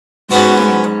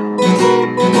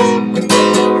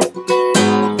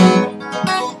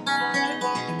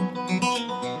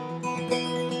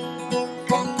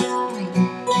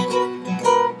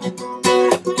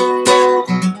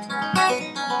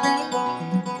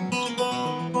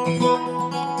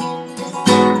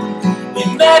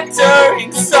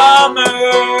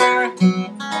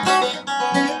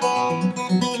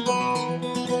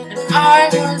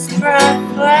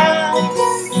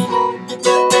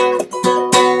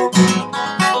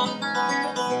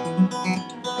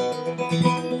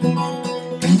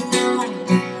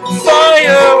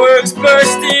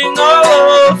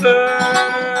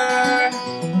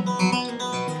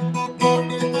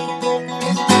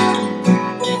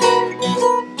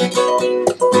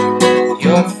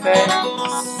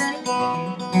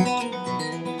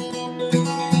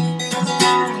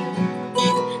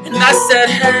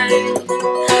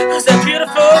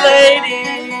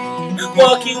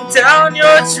down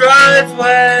your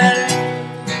driveway.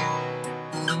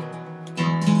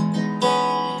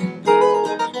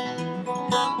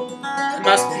 It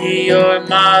must be your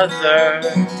mother.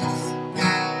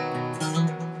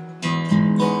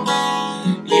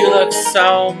 You look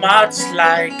so much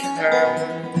like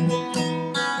her.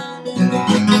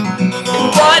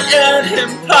 What an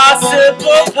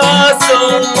impossible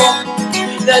puzzle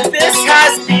that this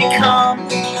has become.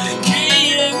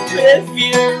 Being with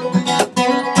you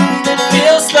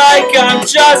feels like I'm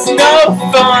just no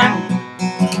fun.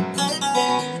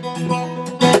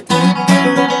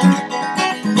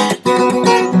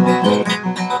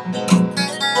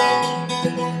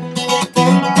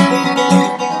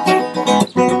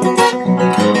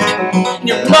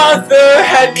 Your mother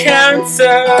had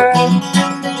cancer,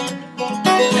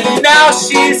 and now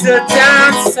she's a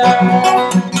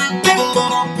dancer.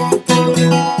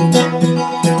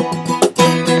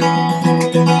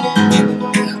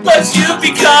 But you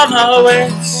become a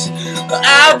witch,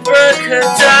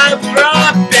 abracadabra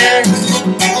bitch.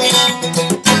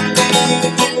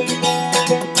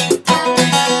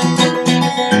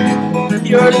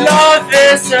 Your love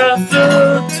is a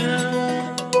voodoo.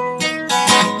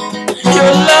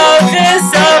 Your love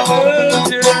is a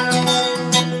voodoo.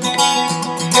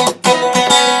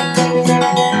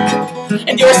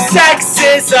 And your sex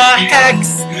is a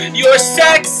hex. Your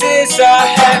sex is a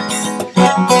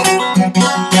hex.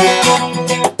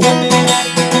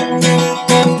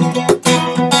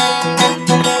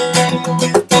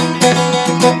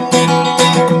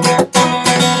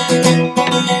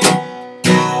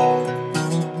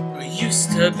 We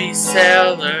used to be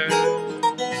sailors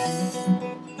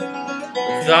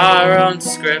with our own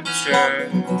scripture,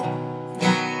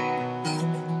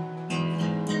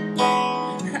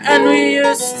 and we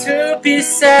used to be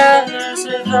sailors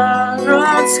with our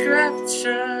own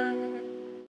scripture.